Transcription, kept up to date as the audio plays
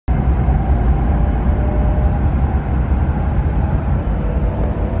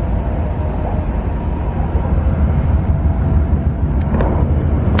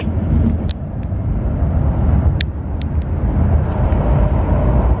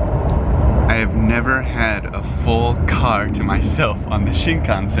never had a full car to myself on the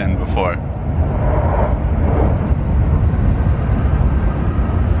Shinkansen before.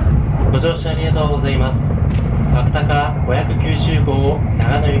 ご乗車ありがとうございます。角高590号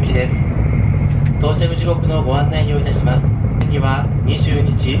長野行きです。到着時刻のご案内をいたします。には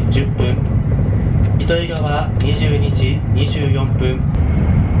22時10分、糸魚川22時24分。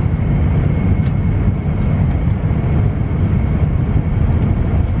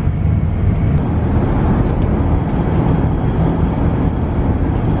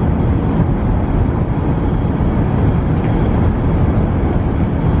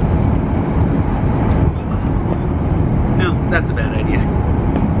That's a bad idea.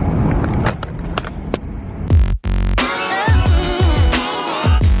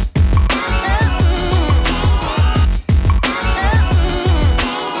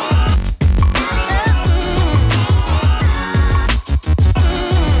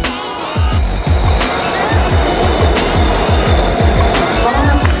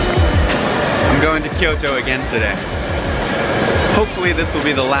 I'm going to Kyoto again today. Hopefully this will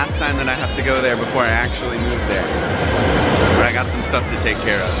be the last time that I have to go there before I actually move there. But I got some stuff to take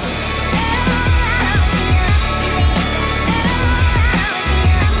care of.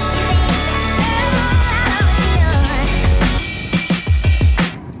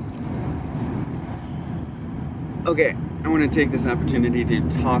 Okay, I want to take this opportunity to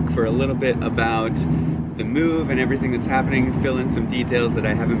talk for a little bit about the move and everything that's happening, fill in some details that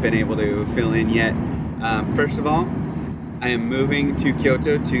I haven't been able to fill in yet. First of all, I am moving to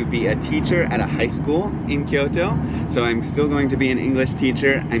Kyoto to be a teacher at a high school in Kyoto. So I'm still going to be an English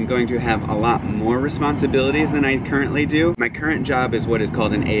teacher. I'm going to have a lot more responsibilities than I currently do. My current job is what is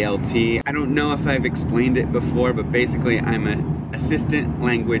called an ALT. I don't know if I've explained it before, but basically I'm an assistant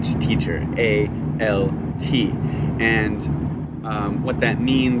language teacher, ALT. And what that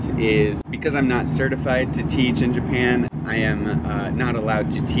means is because I'm not certified to teach in Japan, I am not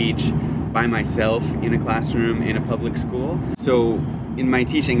allowed to teach by myself in a classroom in a public school. So in my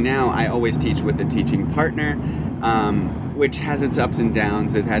teaching now, I always teach with a teaching partner, which has its ups and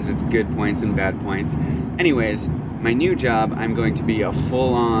downs. It has its good points and bad points. Anyways, my new job, I'm going to be a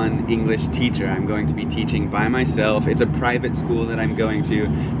full-on English teacher. I'm going to be teaching by myself. It's a private school that I'm going to,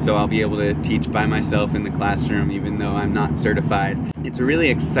 so I'll be able to teach by myself in the classroom even though I'm not certified. It's a really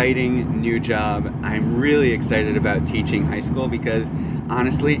exciting new job. I'm really excited about teaching high school because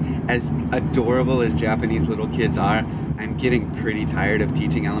honestly, as adorable as Japanese little kids are, I'm getting pretty tired of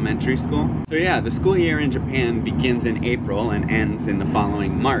teaching elementary school. So yeah, the school year in Japan begins in April and ends in the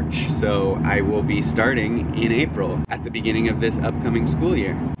following March. So I will be starting in April at the beginning of this upcoming school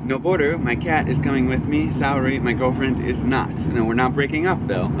year. Noboru, my cat, is coming with me. Saori, my girlfriend, is not. No, we're not breaking up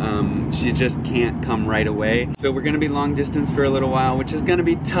though. She just can't come right away. So we're gonna be long distance for a little while, which is gonna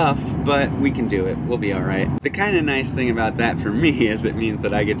be tough, but we can do it. We'll be all right. The kind of nice thing about that for me is it means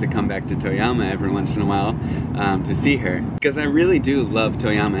that I get to come back to Toyama every once in a while to see her. Because I really do love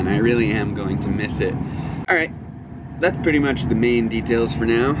Toyama and I really am going to miss it. Alright, that's pretty much the main details for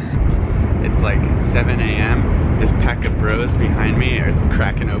now. It's like 7 a.m. This pack of bros behind me are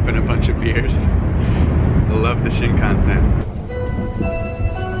cracking open a bunch of beers. I love the Shinkansen.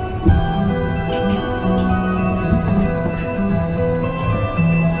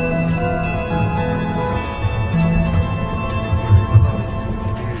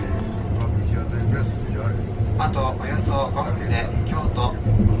 あとおよそ5分で京都に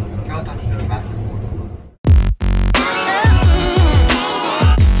着きます。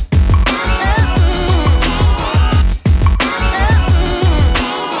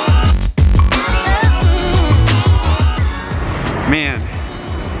Man,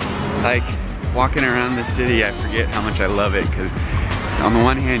 like walking around the city, I forget how much I love it because on the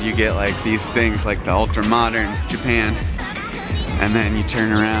one hand you get like these things like the ultra modern Japan, and then you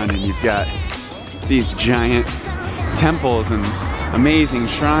turn around and you've got these giant temples and amazing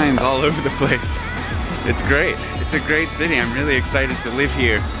shrines all over the place. It's great. It's a great city. I'm really excited to live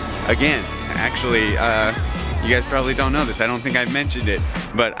here again. Actually, you guys probably don't know this. I don't think I've mentioned it,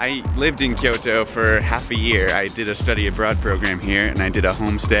 but I lived in Kyoto for half a year. I did a study abroad program here and I did a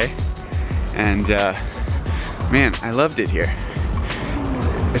homestay. And man, I loved it here.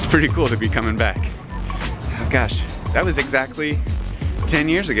 It's pretty cool to be coming back. Oh gosh, that was exactly 10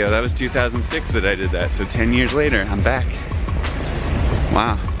 years ago. That was 2006 that I did that. So 10 years later, I'm back.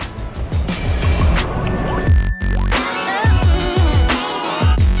 Wow.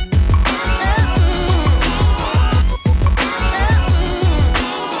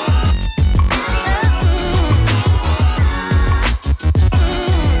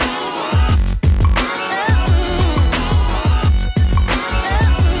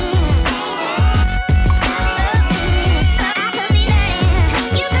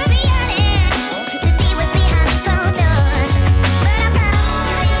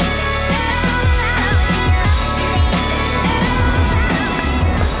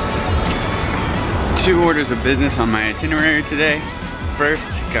 2 orders of business on my itinerary today. First,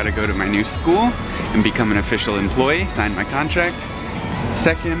 gotta go to my new school and become an official employee, sign my contract.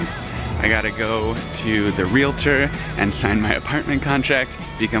 Second, I gotta go to the realtor and sign my apartment contract,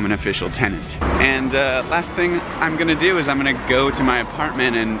 become an official tenant. And last thing I'm gonna do is I'm gonna go to my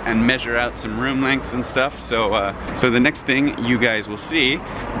apartment and measure out some room lengths and stuff. So, so the next thing you guys will see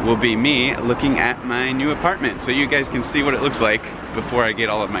will be me looking at my new apartment. So you guys can see what it looks like before I get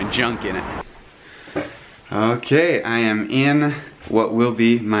all of my junk in it. Okay, I am in what will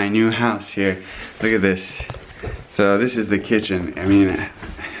be my new house here. Look at this. So this is the kitchen. I mean,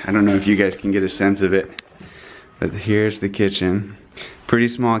 I don't know if you guys can get a sense of it, but here's the kitchen. Pretty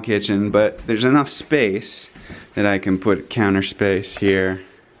small kitchen, but there's enough space that I can put counter space here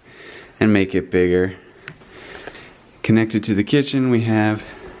and make it bigger. Connected to the kitchen, we have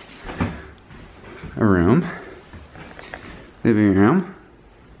a room, living room,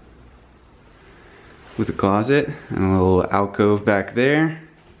 with a closet and a little alcove back there.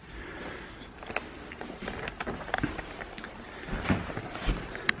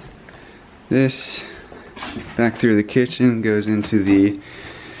 This back through the kitchen goes into the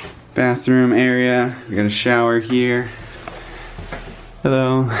bathroom area. We got a shower here.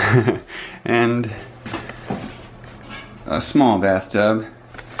 Hello. And a small bathtub,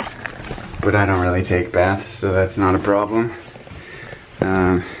 but I don't really take baths, so that's not a problem.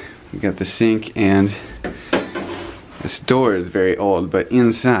 We got the sink, and this door is very old, but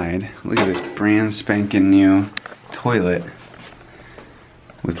inside, look at this brand spanking new toilet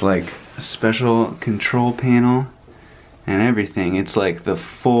with like a special control panel and everything. It's like the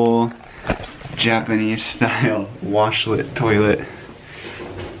full Japanese style washlet toilet.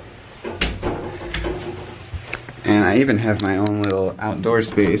 And I even have my own little outdoor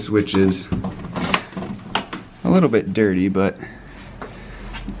space, which is a little bit dirty, but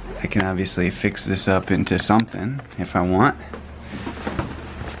I can obviously fix this up into something if I want.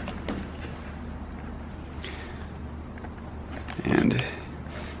 And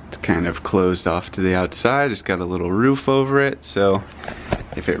it's kind of closed off to the outside. It's got a little roof over it, so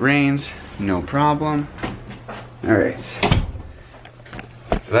if it rains, no problem. Alright, so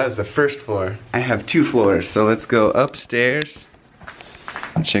that was the first floor. I have 2 floors, so let's go upstairs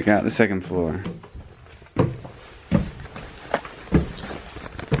and check out the second floor.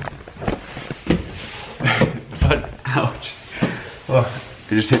 Ouch. Oh,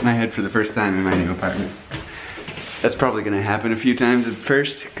 I just hit my head for the first time in my new apartment. That's probably gonna happen a few times at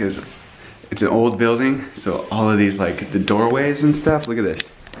first because it's an old building, so all of these, like the doorways and stuff, look at this.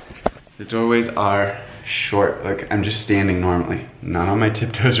 The doorways are short, like I'm just standing normally, not on my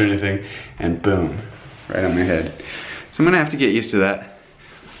tiptoes or anything, and boom, right on my head. So I'm gonna have to get used to that.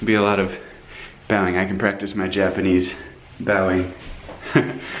 It'll be a lot of bowing. I can practice my Japanese bowing.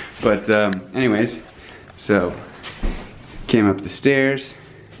 But anyways, so came up the stairs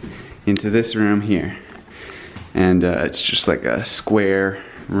into this room here, and it's just like a square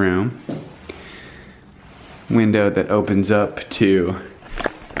room. Window that opens up to,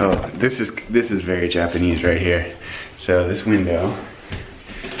 oh, this is very Japanese right here. So this window,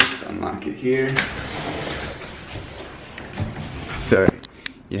 let's unlock it here. So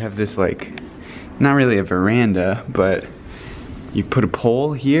you have this, like, not really a veranda, but you put a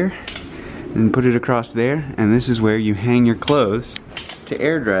pole here and put it across there, and this is where you hang your clothes to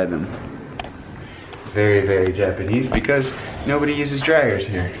air dry them. Very, very Japanese, because nobody uses dryers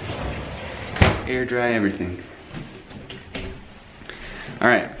here. Air dry everything.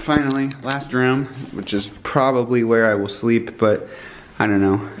 Alright, finally, last room, which is probably where I will sleep, but I don't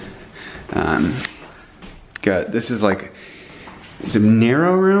know. This is like, it's a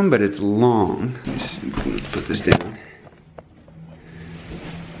narrow room, but it's long. Let's put this down.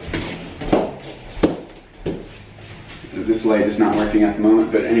 This light is not working at the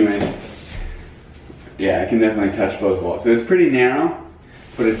moment, but anyways, yeah, I can definitely touch both walls. So it's pretty narrow,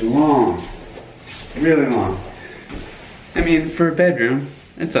 but it's long, really long. I mean, for a bedroom,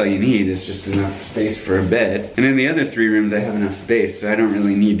 that's all you need, is just enough space for a bed. And in the other 3 rooms, I have enough space, so I don't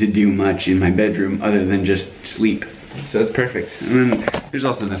really need to do much in my bedroom other than just sleep. So it's perfect. And then there's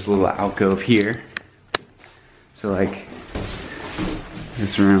also this little alcove here. So like,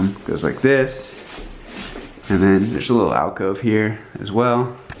 this room goes like this. And then there's a little alcove here as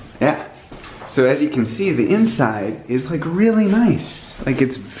well. Yeah. So as you can see, the inside is like really nice. Like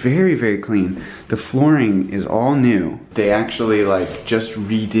it's very, very clean. The flooring is all new. They actually like just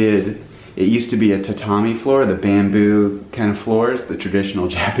redid, it used to be a tatami floor, the bamboo kind of floors, the traditional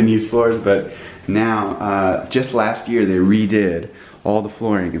Japanese floors, but now, just last year they redid all the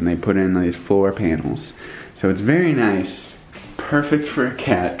flooring and they put in these floor panels. So it's very nice. perfect for a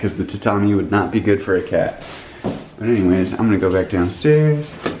cat because the tatami would not be good for a cat. But anyways, I'm gonna go back downstairs.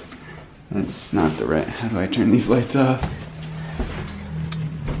 That's not the right, how do I turn these lights off?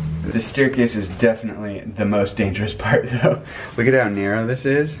 This staircase is definitely the most dangerous part though. Look at how narrow this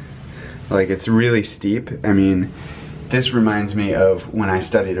is. Like, it's really steep. I mean, this reminds me of when I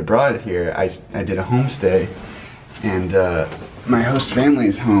studied abroad here. I did a homestay, and my host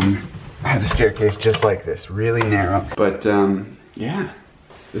family's home had a staircase just like this, really narrow. But yeah,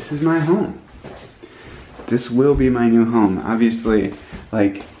 this is my home. This will be my new home. Obviously,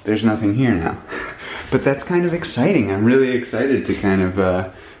 like, there's nothing here now. But that's kind of exciting. I'm really excited to kind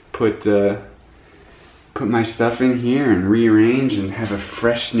of put my stuff in here and rearrange and have a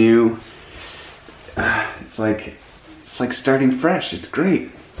fresh new, it's like starting fresh. It's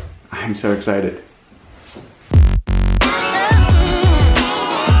great. I'm so excited.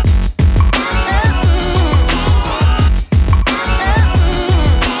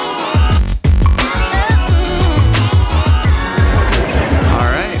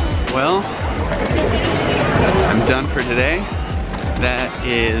 Done for today. That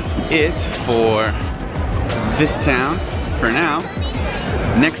is it for this town for now.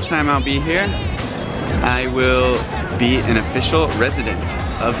 Next time I'll be here, I will be an official resident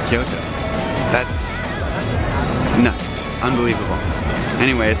of Kyoto. That's nuts. Unbelievable.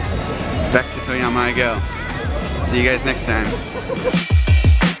 Anyways, back to Toyama I go. See you guys next time.